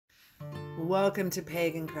welcome to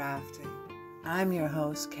Pagan Crafting. I'm your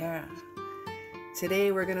host, Cara.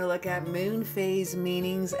 Today we're going to look at moon phase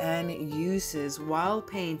meanings and uses while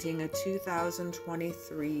painting a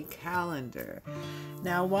 2023 calendar.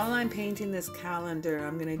 Now, while I'm painting this calendar,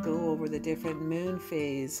 I'm going to go over the different moon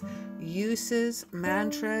phase uses,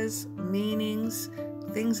 mantras, meanings,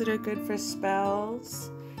 things that are good for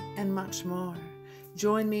spells, and much more.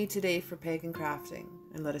 Join me today for Pagan Crafting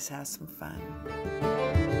and let us have some fun.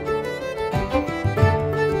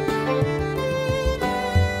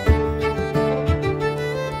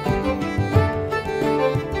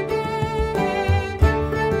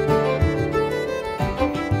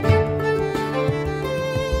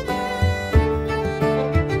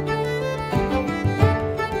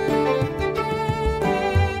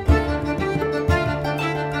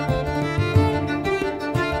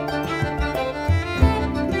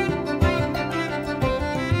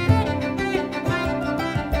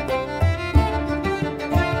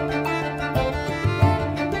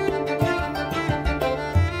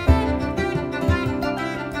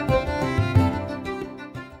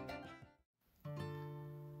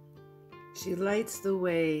 She lights the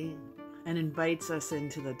way and invites us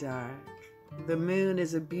into the dark. The moon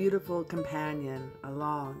is a beautiful companion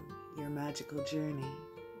along your magical journey.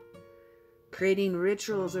 Creating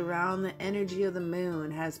rituals around the energy of the moon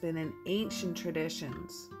has been in ancient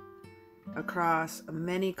traditions across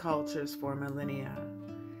many cultures for millennia.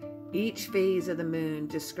 Each phase of the moon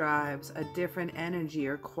describes a different energy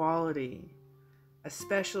or quality. A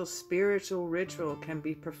special spiritual ritual can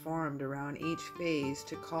be performed around each phase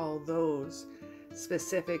to call those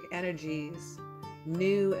specific energies,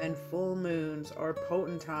 new and full moons, or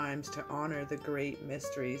potent times to honor the great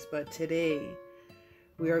mysteries. But today,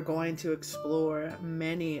 we are going to explore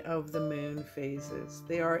many of the moon phases.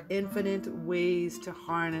 There are infinite ways to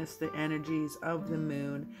harness the energies of the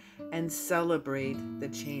moon and celebrate the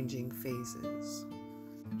changing phases.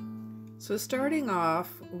 So starting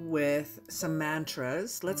off with some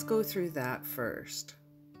mantras, let's go through that first.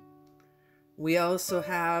 We also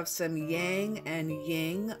have some yang and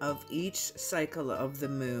yin of each cycle of the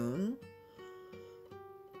moon.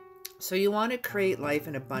 So you want to create life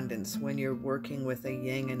in abundance when you're working with a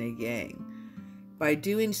yin and a yang by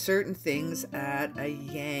doing certain things at a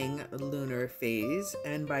yang lunar phase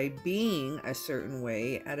and by being a certain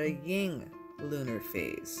way at a yin lunar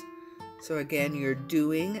phase. So again, you're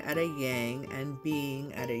doing at a yang and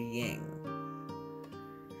being at a yin.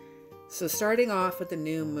 So starting off with the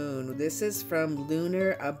new moon, this is from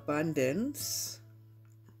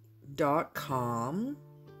lunarabundance.com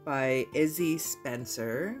by Izzy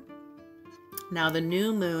Spencer. Now the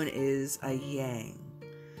new moon is a yang.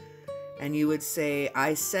 And you would say,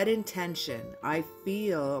 I set intention. I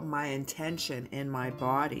feel my intention in my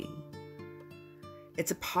body.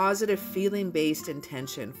 It's a positive feeling-based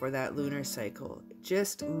intention for that lunar cycle.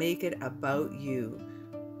 Just make it about you.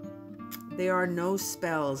 There are no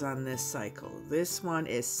spells on this cycle. This one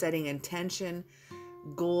is setting intention,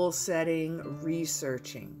 goal setting,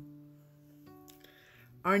 researching.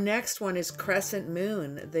 Our next one is crescent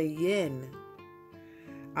moon, the yin.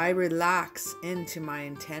 I relax into my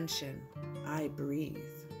intention. I breathe.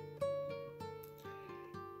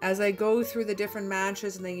 As I go through the different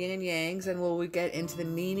mantras and the yin and yangs, and we'll get into the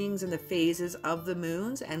meanings and the phases of the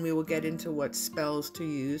moons, and we will get into what spells to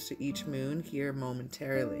use to each moon here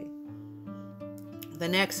momentarily. The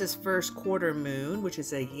next is first quarter moon, which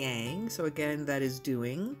is a yang. So again, that is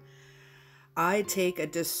doing. I take a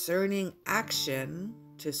discerning action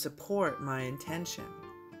to support my intention.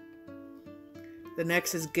 The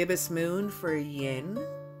next is gibbous moon for yin.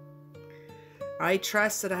 I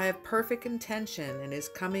trust that I have perfect intention and is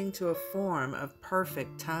coming to a form of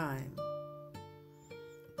perfect time.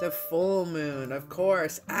 The full moon, of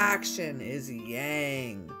course, action is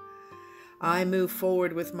yang. I move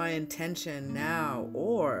forward with my intention now,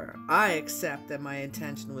 or I accept that my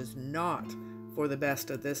intention was not for the best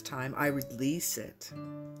at this time. I release it.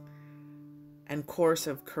 And course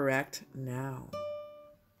of correct now.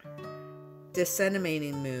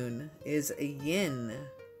 Descending moon is a yin.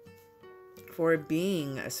 For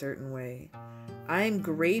being a certain way. I am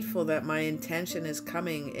grateful that my intention is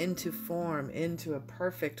coming into form, into a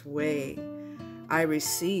perfect way. I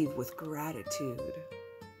receive with gratitude.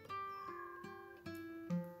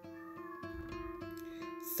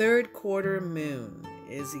 Third quarter moon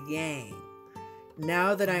is yang.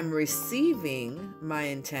 Now that I'm receiving my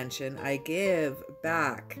intention, I give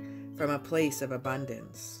back from a place of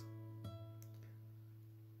abundance.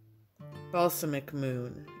 Balsamic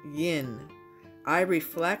moon, yin. I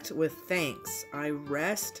reflect with thanks. I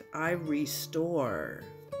rest. I restore.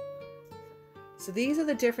 So these are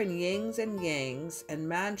the different yins and yangs and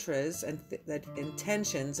mantras and that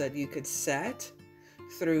intentions that you could set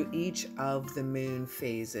through each of the moon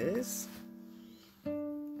phases.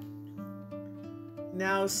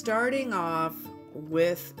 Now, starting off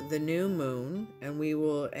with the new moon, and we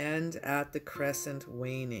will end at the crescent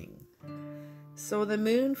waning. So the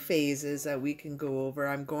moon phases that we can go over,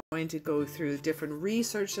 I'm going to go through different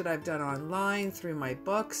research that I've done online through my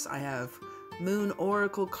books. I have moon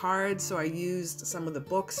oracle cards, so I used some of the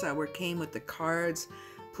books that came with the cards,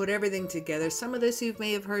 put everything together. Some of this you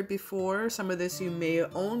may have heard before, some of this you may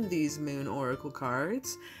own these moon oracle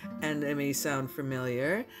cards, and it may sound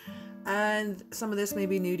familiar. And some of this may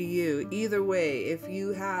be new to you. Either way, if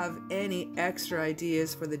you have any extra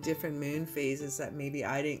ideas for the different moon phases that maybe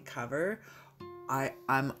I didn't cover,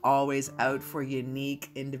 I'm always out for unique,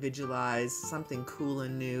 individualized, something cool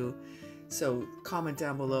and new. So comment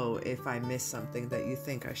down below if I missed something that you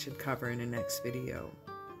think I should cover in the next video.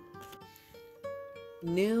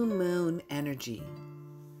 New moon energy.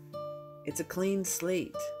 It's a clean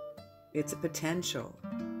slate. It's a potential.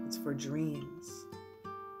 It's for dreams.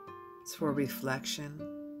 It's for reflection,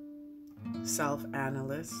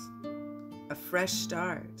 self-analysis, a fresh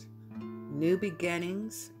start, new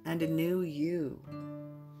beginnings, and a new you.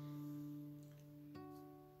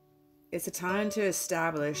 It's a time to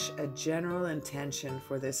establish a general intention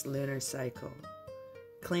for this lunar cycle.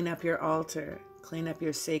 Clean up your altar, clean up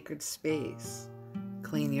your sacred space,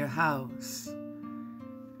 clean your house.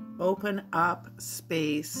 Open up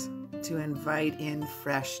space to invite in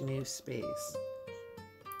fresh new space.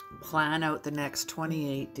 Plan out the next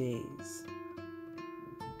 28 days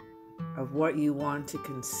of what you want to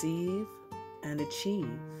conceive and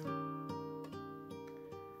achieve.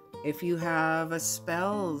 If you have a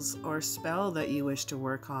spell that you wish to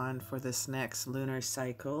work on for this next lunar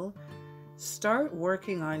cycle, start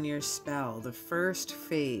working on your spell, the first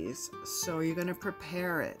phase. So you're going to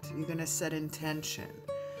prepare it. You're going to set intention.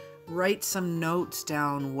 Write some notes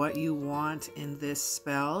down what you want in this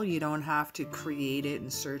spell. You don't have to create it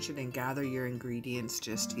and search it and gather your ingredients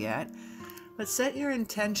just yet. But set your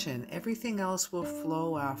intention. Everything else will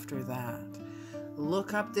flow after that.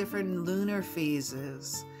 Look up different lunar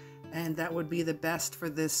phases, and that would be the best for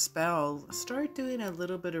this spell. Start doing a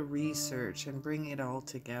little bit of research and bring it all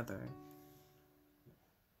together.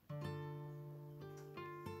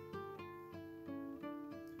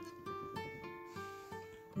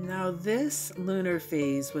 Now, this lunar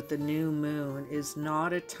phase with the new moon is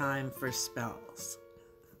not a time for spells.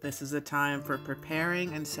 This is a time for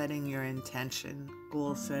preparing and setting your intention,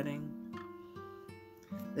 goal setting.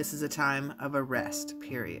 This is a time of a rest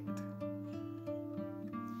period.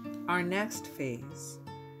 Our next phase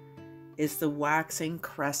is the waxing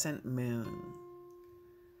crescent moon.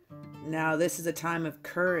 Now, this is a time of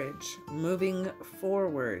courage, moving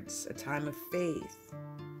forwards, a time of faith.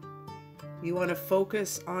 You want to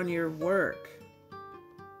focus on your work,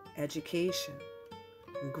 education,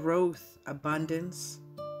 growth, abundance,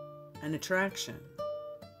 and attraction.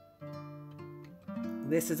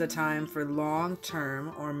 This is a time for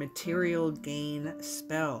long-term or material gain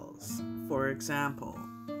spells. For example,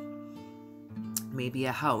 maybe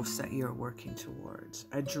a house that you're working towards,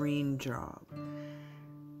 a dream job.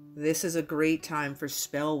 This is a great time for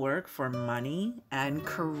spell work for money and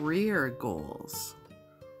career goals.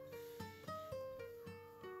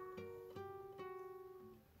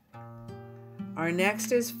 Our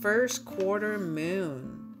next is first quarter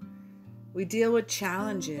moon. We deal with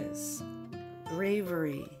challenges,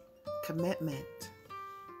 bravery, commitment.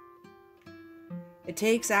 It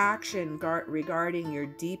takes action regarding your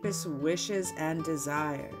deepest wishes and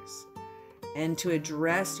desires, and to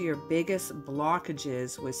address your biggest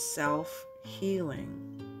blockages with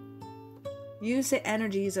self-healing. Use the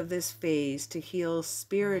energies of this phase to heal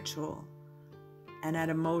spiritual and at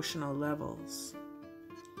emotional levels.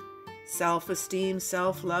 Self-esteem,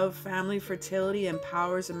 self-love, family, fertility, and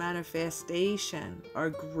powers of manifestation are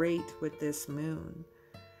great with this moon.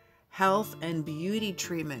 Health and beauty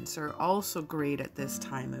treatments are also great at this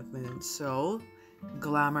time of moon. So,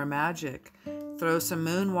 glamour magic. Throw some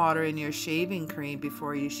moon water in your shaving cream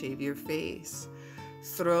before you shave your face.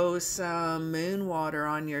 Throw some moon water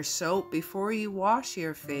on your soap before you wash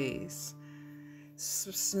your face.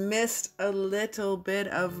 Mist a little bit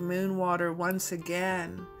of moon water once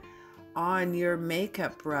again on your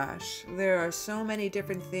makeup brush. There are so many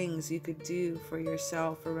different things you could do for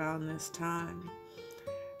yourself around this time.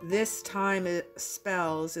 This time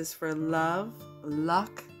spells is for love,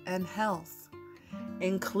 luck, and health.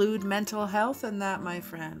 Include mental health in that, my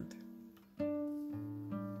friend.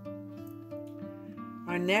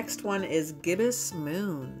 Our next one is gibbous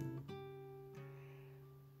moon.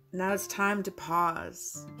 Now it's time to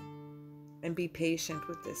pause and be patient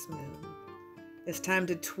with this moon. It's time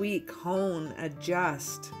to tweak, hone,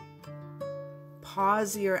 adjust.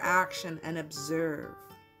 Pause your action and observe.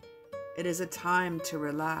 It is a time to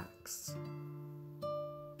relax.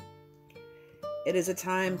 It is a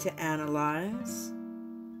time to analyze,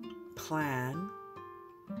 plan,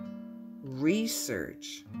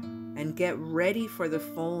 research, and get ready for the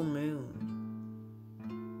full moon.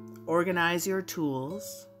 Organize your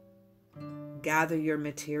tools, gather your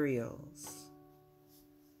materials.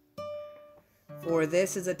 For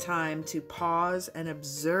this is a time to pause and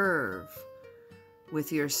observe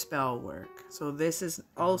with your spell work. So this is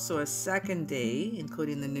also a second day,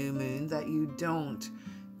 including the new moon, that you don't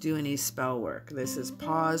do any spell work. This is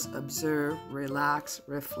pause, observe, relax,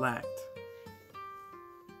 reflect.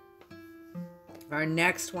 Our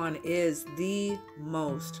next one is the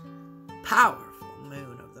most powerful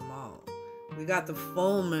moon of them all. We got the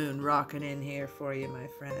full moon rocking in here for you, my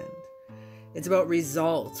friend. It's about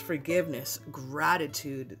results, forgiveness,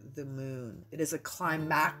 gratitude, the moon. It is a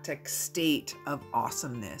climactic state of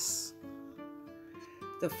awesomeness.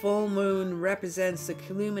 The full moon represents the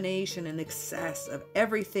culmination and excess of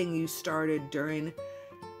everything you started during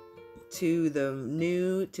to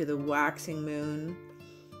the waxing moon.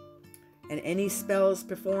 And any spells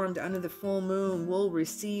performed under the full moon will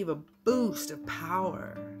receive a boost of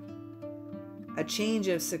power. A change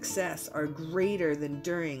of success are greater than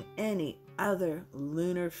during any other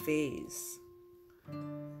lunar phase.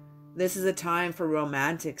 This is a time for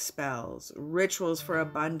romantic spells, rituals for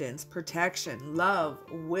abundance, protection, love,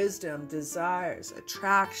 wisdom, desires,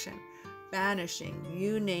 attraction, banishing,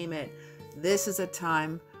 you name it. This is a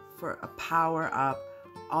time for a power up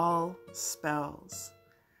all spells.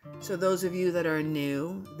 So those of you that are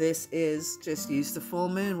new, this is just use the full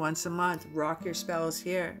moon once a month. Rock your spells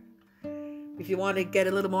here. If you want to get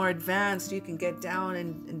a little more advanced, you can get down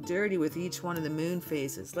and dirty with each one of the moon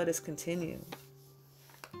phases. Let us continue.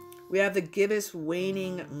 We have the gibbous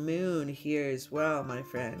waning moon here as well, my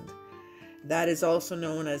friend. That is also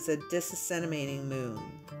known as a disseminating moon.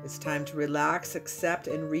 It's time to relax, accept,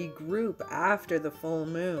 and regroup after the full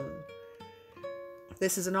moon.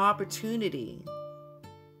 This is an opportunity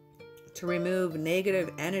to remove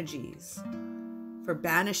negative energies, for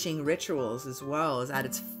banishing rituals as well as at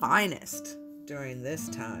its finest during this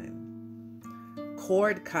time.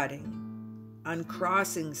 Cord cutting,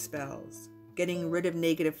 uncrossing spells, getting rid of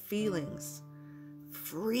negative feelings.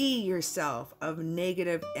 Free yourself of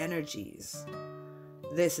negative energies.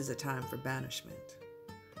 This is a time for banishment.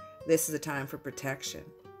 This is a time for protection.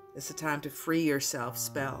 This is a time to free yourself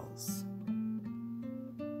spells.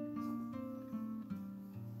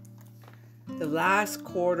 The last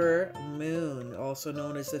quarter moon, also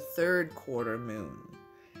known as the third quarter moon.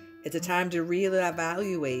 It's a time to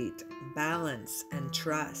reevaluate, balance, and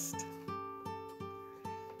trust.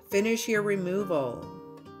 Finish your removal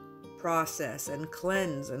process and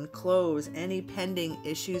cleanse and close any pending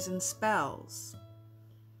issues and spells.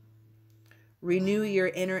 Renew your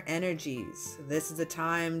inner energies. This is a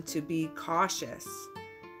time to be cautious,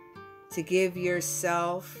 to give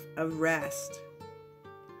yourself a rest,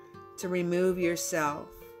 to remove yourself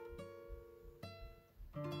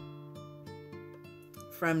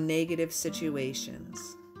from negative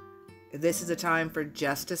situations. This is a time for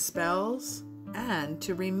justice spells and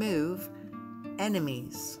to remove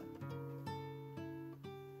enemies.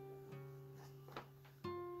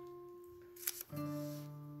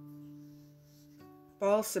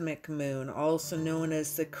 Balsamic moon, also known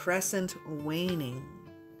as the crescent waning.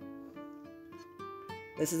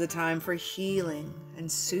 This is a time for healing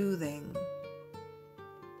and soothing.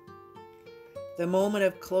 The moment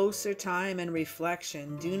of closer time and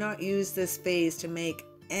reflection. Do not use this phase to make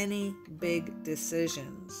any big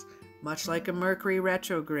decisions, much like a Mercury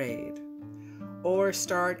retrograde, or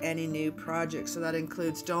start any new projects. So that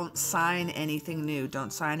includes don't sign anything new.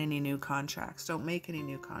 Don't sign any new contracts. Don't make any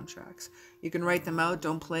new contracts. You can write them out.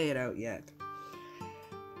 Don't play it out yet.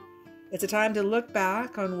 It's a time to look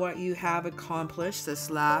back on what you have accomplished this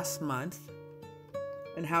last month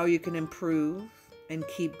and how you can improve and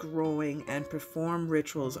keep growing and perform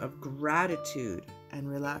rituals of gratitude and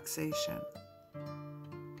relaxation.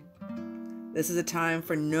 This is a time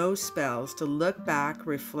for no spells, to look back,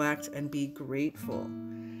 reflect, and be grateful.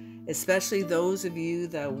 Especially those of you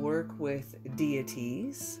that work with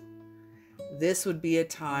deities. This would be a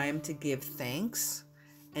time to give thanks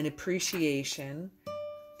and appreciation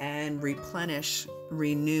and replenish,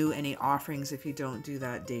 renew any offerings if you don't do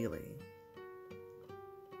that daily.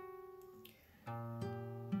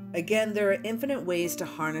 Again, there are infinite ways to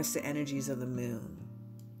harness the energies of the moon.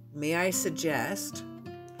 May I suggest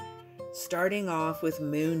Starting off with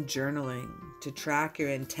moon journaling to track your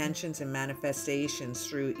intentions and manifestations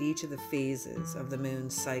through each of the phases of the moon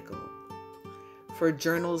cycle. For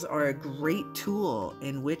journals are a great tool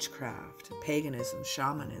in witchcraft, paganism,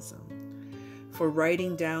 shamanism, for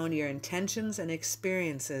writing down your intentions and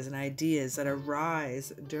experiences and ideas that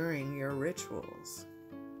arise during your rituals.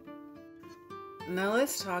 Now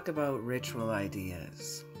let's talk about ritual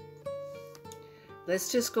ideas.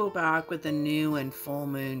 Let's just go back with the new and full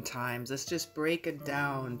moon times. Let's just break it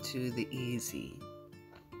down to the easy.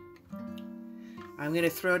 I'm going to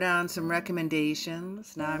throw down some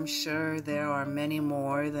recommendations. Now I'm sure there are many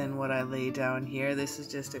more than what I lay down here. This is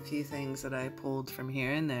just a few things that I pulled from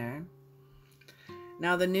here and there.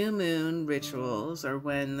 Now the new moon rituals are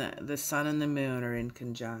when the sun and the moon are in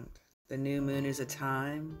conjunct. The new moon is a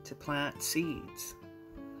time to plant seeds.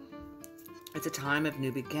 It's a time of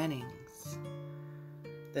new beginnings.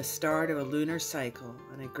 The start of a lunar cycle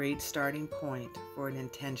and a great starting point for an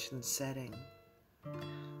intention setting.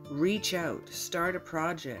 Reach out, start a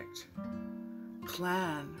project,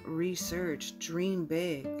 plan, research, dream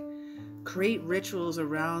big, create rituals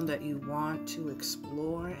around that you want to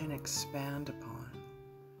explore and expand upon.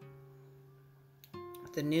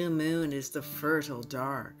 The new moon is the fertile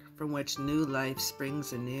dark from which new life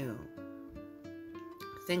springs anew.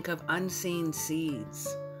 Think of unseen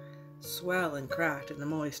seeds, swell and cracked in the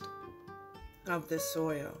moist of the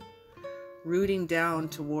soil, rooting down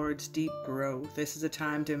towards deep growth. This is a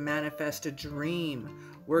time to manifest a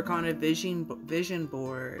dream, work on a vision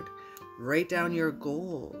board, write down your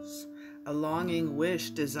goals, a longing, wish,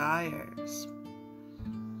 desires,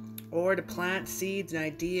 or to plant seeds and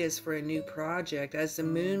ideas for a new project. As the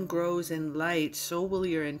moon grows in light, so will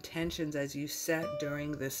your intentions as you set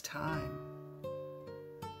during this time.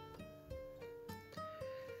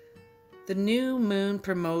 The new moon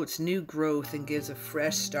promotes new growth and gives a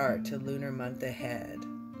fresh start to lunar month ahead.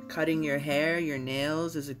 Cutting your hair, your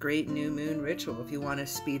nails is a great new moon ritual if you want to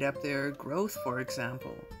speed up their growth, for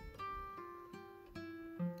example.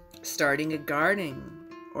 Starting a garden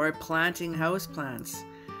or planting houseplants.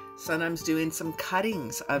 Sometimes doing some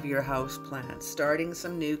cuttings of your houseplants. Starting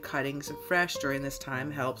some new cuttings afresh during this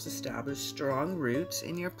time helps establish strong roots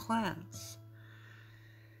in your plants.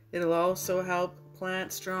 It'll also help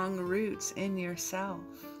plant strong roots in yourself.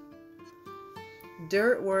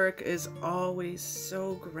 Dirt work is always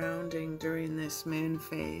so grounding during this moon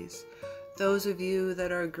phase. Those of you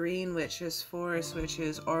that are green witches, forest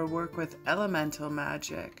witches, or work with elemental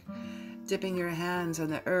magic, dipping your hands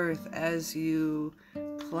in the earth as you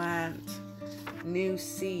plant new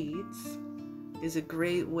seeds is a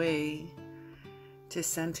great way to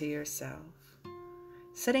center yourself.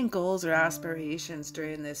 Setting goals or aspirations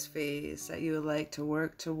during this phase that you would like to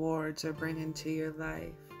work towards or bring into your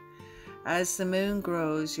life. As the moon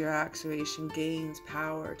grows, your activation gains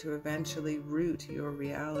power to eventually root your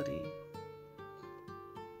reality.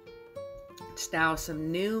 Now,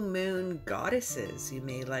 some new moon goddesses you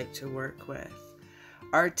may like to work with.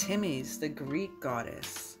 Artemis, the Greek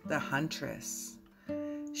goddess, the huntress.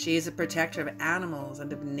 She is a protector of animals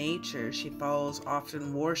and of nature. She follows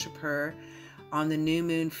often worship her on the new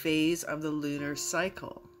moon phase of the lunar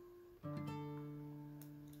cycle.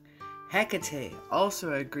 Hecate,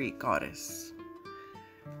 also a Greek goddess.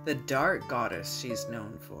 The dark goddess she's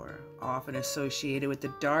known for, often associated with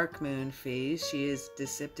the dark moon phase. She is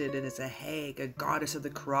depicted as a hag, a goddess of the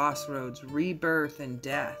crossroads, rebirth, and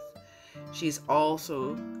death. She's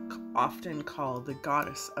also often called the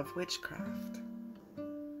goddess of witchcraft.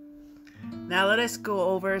 Now let us go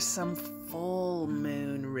over some full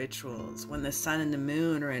moon rituals when the sun and the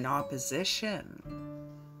moon are in opposition.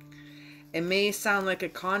 It may sound like a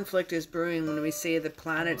conflict is brewing when we say the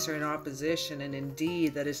planets are in opposition, and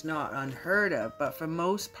indeed that is not unheard of, but for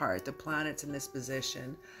most part the planets in this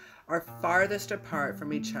position are farthest apart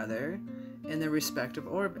from each other in their respective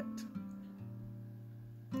orbit.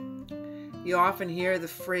 You often hear the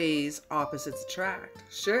phrase opposites attract.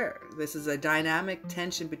 Sure, this is a dynamic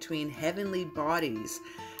tension between heavenly bodies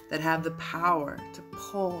that have the power to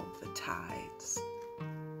pull the tides.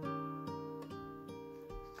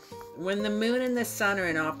 When the moon and the sun are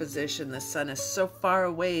in opposition, the sun is so far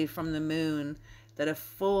away from the moon that a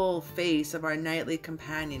full face of our nightly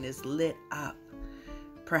companion is lit up.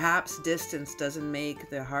 Perhaps distance doesn't make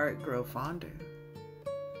the heart grow fonder.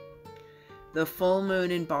 The full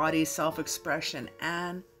moon embodies self-expression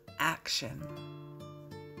and action.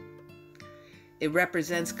 It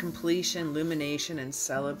represents completion, illumination, and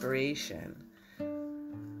celebration.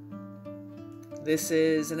 This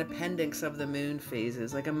is an appendix of the moon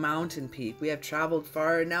phases, like a mountain peak. We have traveled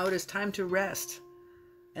far, and now it is time to rest.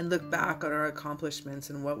 and look back on our accomplishments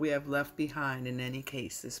and what we have left behind in any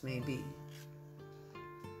case this may be.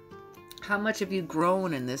 How much have you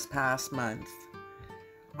grown in this past month?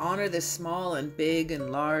 Honor the small and big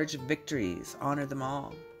and large victories. Honor them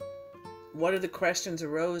all. What are the questions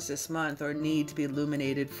arose this month or need to be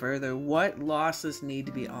illuminated further? What losses need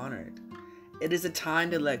to be honored? It is a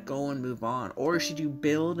time to let go and move on. Or should you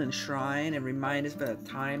build and shrine and remind us of the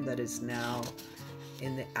time that is now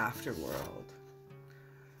in the afterworld?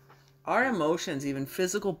 Our emotions, even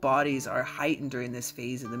physical bodies, are heightened during this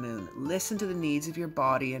phase of the moon. Listen to the needs of your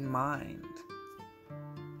body and mind.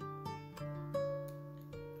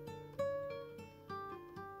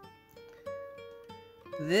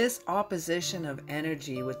 This opposition of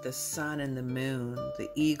energy with the sun and the moon, the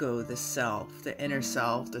ego, the self, the inner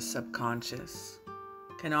self, the subconscious,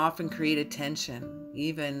 can often create a tension,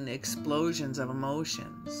 even explosions of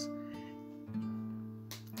emotions.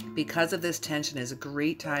 Because of this tension, is a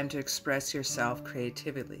great time to express yourself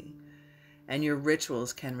creatively, and your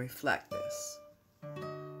rituals can reflect this.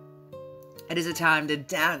 It is a time to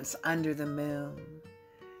dance under the moon,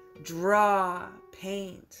 draw,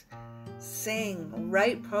 paint, sing,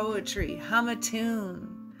 write poetry, hum a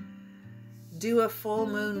tune, do a full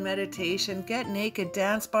moon meditation, get naked,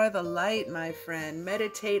 dance by the light, my friend.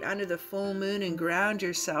 Meditate under the full moon and ground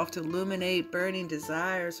yourself to illuminate burning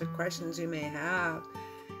desires or questions you may have.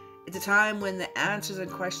 It's a time when the answers and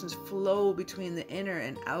questions flow between the inner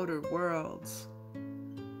and outer worlds.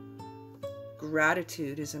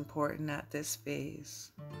 Gratitude is important at this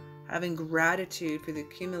phase. Having gratitude for the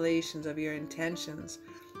accumulations of your intentions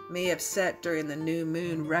may have set during the new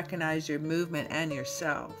moon. Recognize your movement and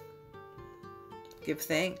yourself. Give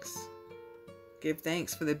thanks. Give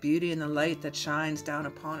thanks for the beauty and the light that shines down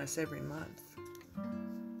upon us every month.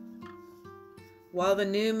 While the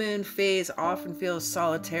new moon phase often feels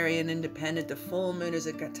solitary and independent, the full moon is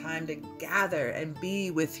a good time to gather and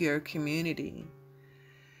be with your community.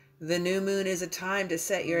 The new moon is a time to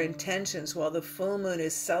set your intentions, while the full moon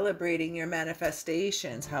is celebrating your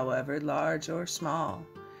manifestations, however large or small.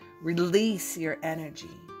 Release your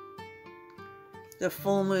energy. The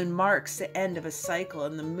full moon marks the end of a cycle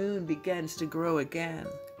and the moon begins to grow again.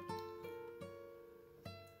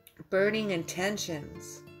 Burning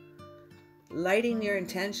intentions. Lighting your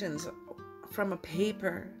intentions from a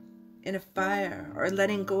paper, in a fire, or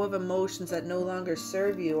letting go of emotions that no longer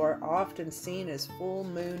serve you are often seen as full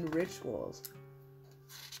moon rituals.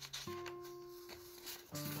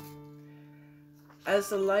 As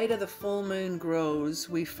the light of the full moon grows,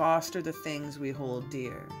 we foster the things we hold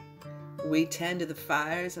dear. We tend to the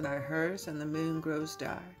fires in our hearths, and the moon grows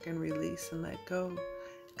dark, and release and let go.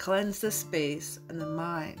 Cleanse the space and the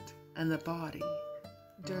mind and the body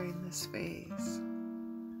during this phase.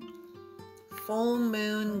 Full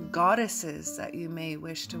moon goddesses that you may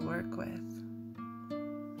wish to work with.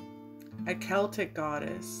 A Celtic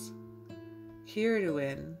goddess,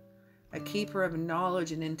 Hyrduin, a keeper of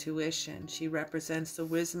knowledge and intuition. She represents the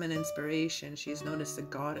wisdom and inspiration. She is known as the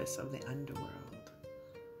goddess of the underworld.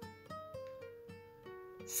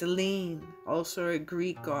 Selene, also a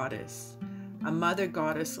Greek goddess, a mother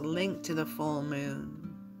goddess linked to the full moon.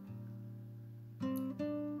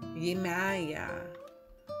 Yemaya,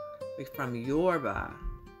 from Yoruba,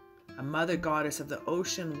 a mother goddess of the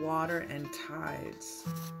ocean, water, and tides.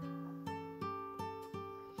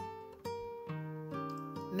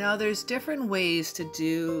 Now, there's different ways to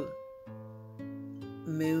do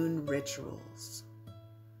moon rituals.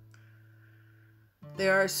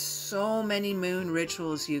 There are so many moon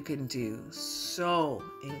rituals you can do, so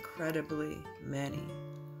incredibly many.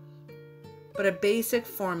 But a basic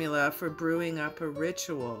formula for brewing up a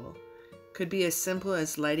ritual could be as simple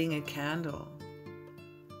as lighting a candle,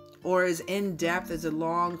 or as in-depth as a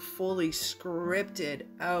long, fully scripted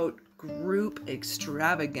out group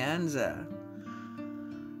extravaganza.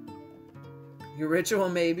 Your ritual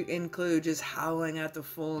may include just howling at the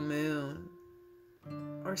full moon,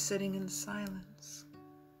 or sitting in silence.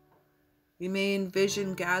 You may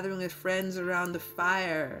envision gathering with friends around the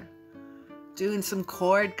fire, doing some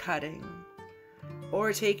cord cutting,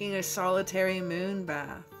 or taking a solitary moon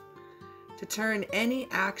bath. To turn any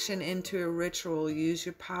action into a ritual, use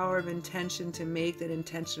your power of intention to make that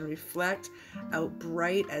intention reflect out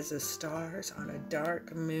bright as the stars on a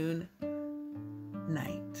dark moon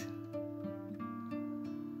night.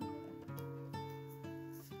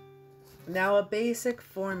 Now, a basic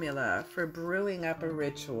formula for brewing up a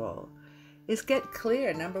ritual is get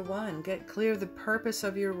clear. Number one, get clear of the purpose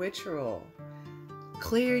of your ritual.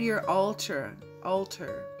 Clear your altar.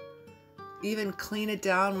 Even clean it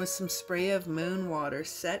down with some spray of moon water.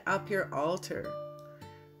 Set up your altar.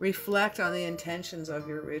 Reflect on the intentions of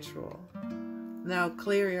your ritual. Now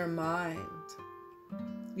clear your mind.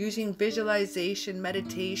 Using visualization,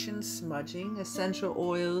 meditation, smudging, essential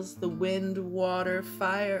oils, the wind, water,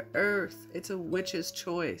 fire, earth. It's a witch's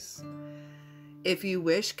choice. If you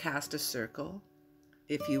wish, cast a circle.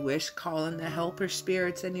 If you wish, call in the helper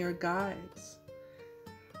spirits and your guides.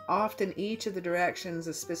 Often each of the directions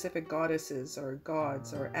of specific goddesses or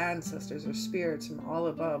gods or ancestors or spirits from all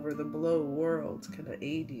above or the below worlds can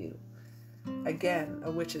aid you. Again,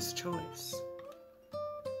 a witch's choice.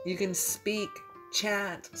 You can speak,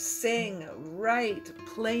 chant, sing, write,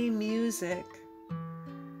 play music.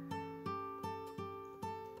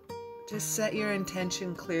 Just set your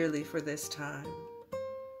intention clearly for this time.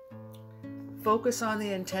 Focus on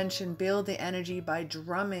the intention, build the energy by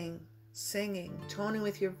drumming, singing, toning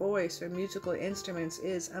with your voice or musical instruments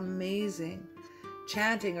is amazing.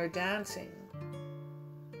 Chanting or dancing.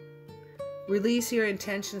 Release your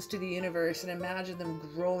intentions to the universe and imagine them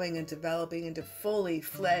growing and developing into fully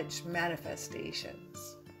fledged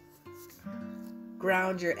manifestations.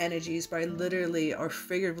 Ground your energies by literally or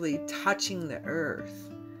figuratively touching the earth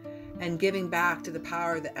and giving back to the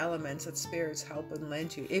power of the elements that spirits help and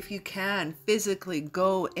lend you. If you can, physically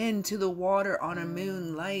go into the water on a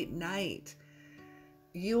moonlight night.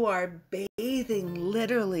 You are bathing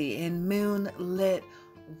literally in moonlit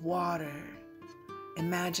water.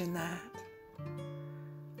 Imagine that.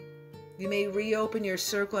 You may reopen your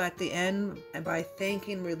circle at the end and by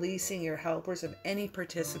thanking, releasing your helpers of any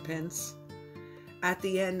participants. At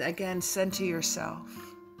the end, again, center yourself.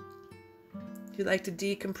 If you'd like to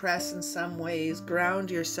decompress in some ways, ground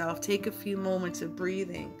yourself, take a few moments of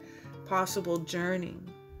breathing, possible journeying.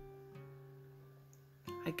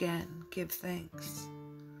 Again, give thanks.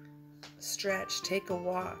 Stretch, take a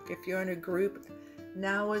walk. If you're in a group,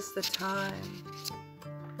 now is the time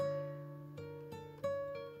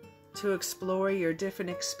to explore your different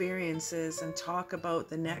experiences and talk about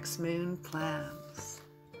the next moon plans.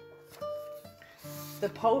 The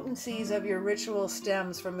potencies of your ritual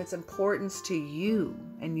stems from its importance to you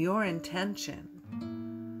and your intention.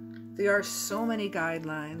 There are so many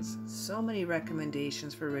guidelines, so many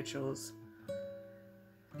recommendations for rituals.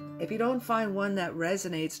 If you don't find one that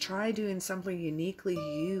resonates, try doing something uniquely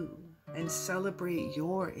you and celebrate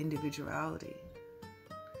your individuality.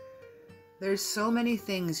 There's so many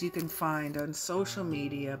things you can find on social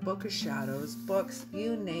media, Book of Shadows, books,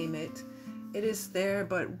 you name it. It is there,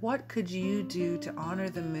 but what could you do to honor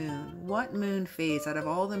the moon? What moon phase, out of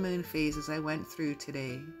all the moon phases I went through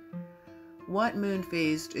today, what moon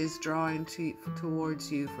phase is drawing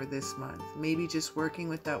towards you for this month? Maybe just working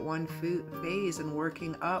with that one phase and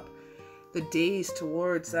working up the days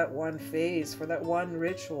towards that one phase, for that one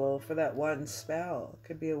ritual, for that one spell.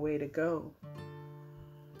 Could be a way to go.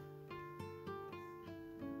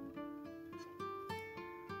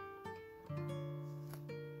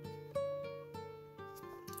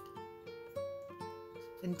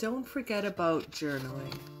 And don't forget about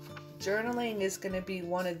journaling. Journaling is going to be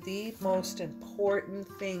one of the most important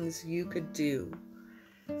things you could do.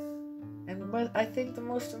 And I think the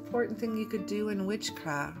most important thing you could do in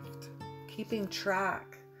witchcraft. Keeping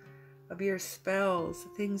track of your spells,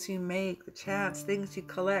 the things you make, the chants, things you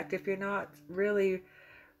collect. If you're not really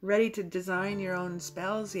ready to design your own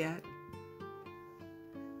spells yet,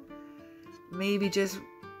 maybe just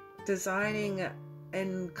designing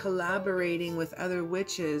and collaborating with other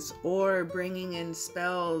witches, or bringing in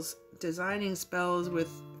spells, designing spells with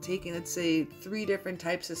taking, let's say, 3 different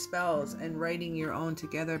types of spells and writing your own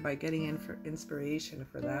together by getting in for inspiration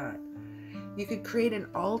for that. You could create an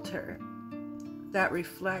altar that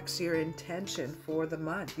reflects your intention for the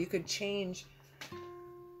month. You could change,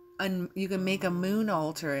 and you can make a moon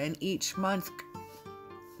altar, and each month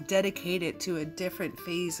dedicate it to a different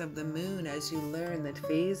phase of the moon as you learn the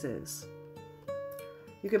phases.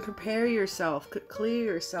 You can prepare yourself, clear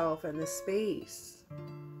yourself in the space.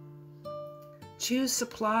 Choose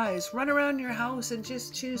supplies. Run around your house and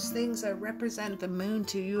just choose things that represent the moon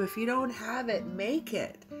to you. If you don't have it, make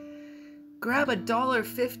it. Grab a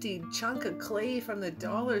 $1.50 chunk of clay from the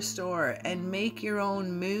dollar store and make your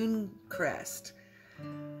own moon crest.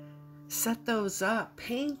 Set those up.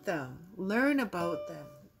 Paint them. Learn about them.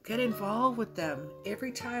 Get involved with them.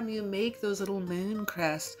 Every time you make those little moon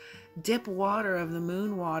crests, dip water of the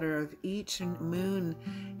moon water of each moon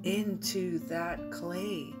into that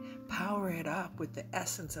clay. Power it up with the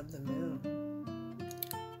essence of the moon.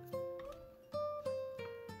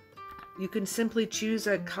 You can simply choose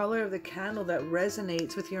a color of the candle that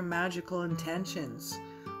resonates with your magical intentions,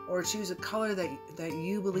 or choose a color that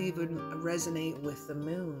you believe would resonate with the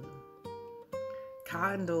moon.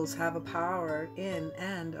 candles have a power in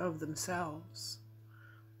and of themselves.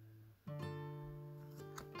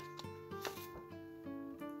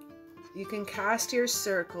 You can cast your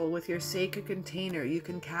circle with your sacred container. You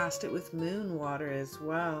can cast it with moon water as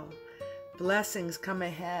well. Blessings come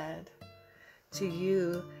ahead to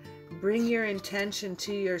you. Bring your intention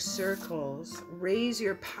to your circles. Raise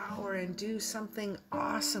your power and do something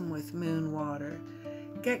awesome with moon water.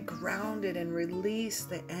 Get grounded and release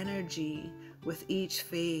the energy with each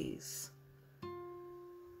phase.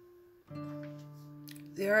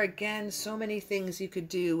 There are again so many things you could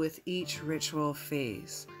do with each ritual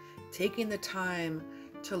phase. Taking the time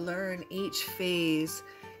to learn each phase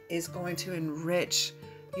is going to enrich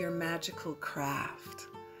your magical craft.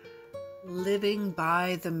 Living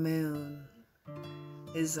by the moon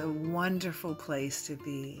is a wonderful place to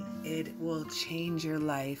be. It will change your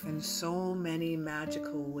life in so many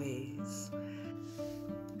magical ways.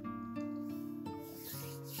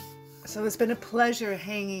 So it's been a pleasure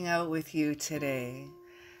hanging out with you today.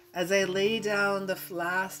 As I lay down the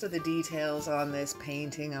last of the details on this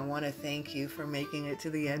painting, I want to thank you for making it to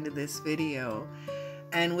the end of this video.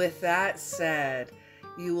 And with that said,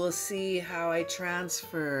 you will see how I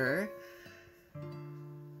transfer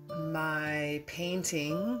my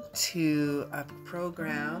painting to a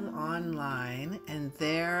program online, and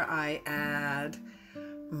there I add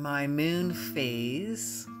my moon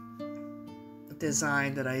phase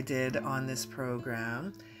design that I did on this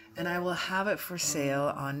program, and I will have it for sale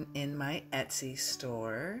in my Etsy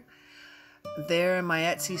store. There in my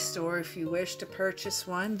Etsy store, if you wish to purchase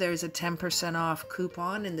one, there's a 10% off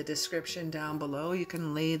coupon in the description down below. You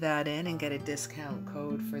can lay that in and get a discount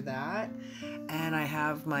code for that. And I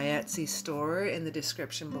have my Etsy store in the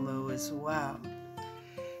description below as well.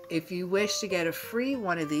 If you wish to get a free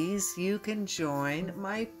one of these, you can join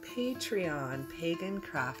my Patreon, Pagan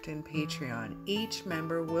Crafting Patreon. Each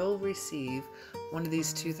member will receive one of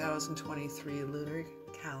these 2023 lunar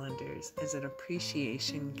calendars as an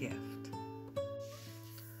appreciation gift.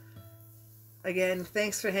 Again,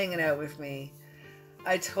 thanks for hanging out with me.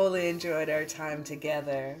 I totally enjoyed our time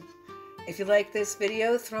together. If you like this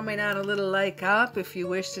video, throw me down a little like up. If you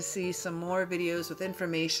wish to see some more videos with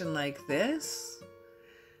information like this,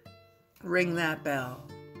 ring that bell,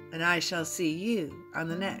 and I shall see you on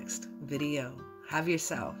the next video. Have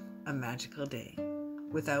yourself a magical day.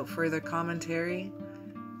 Without further commentary,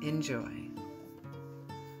 enjoy.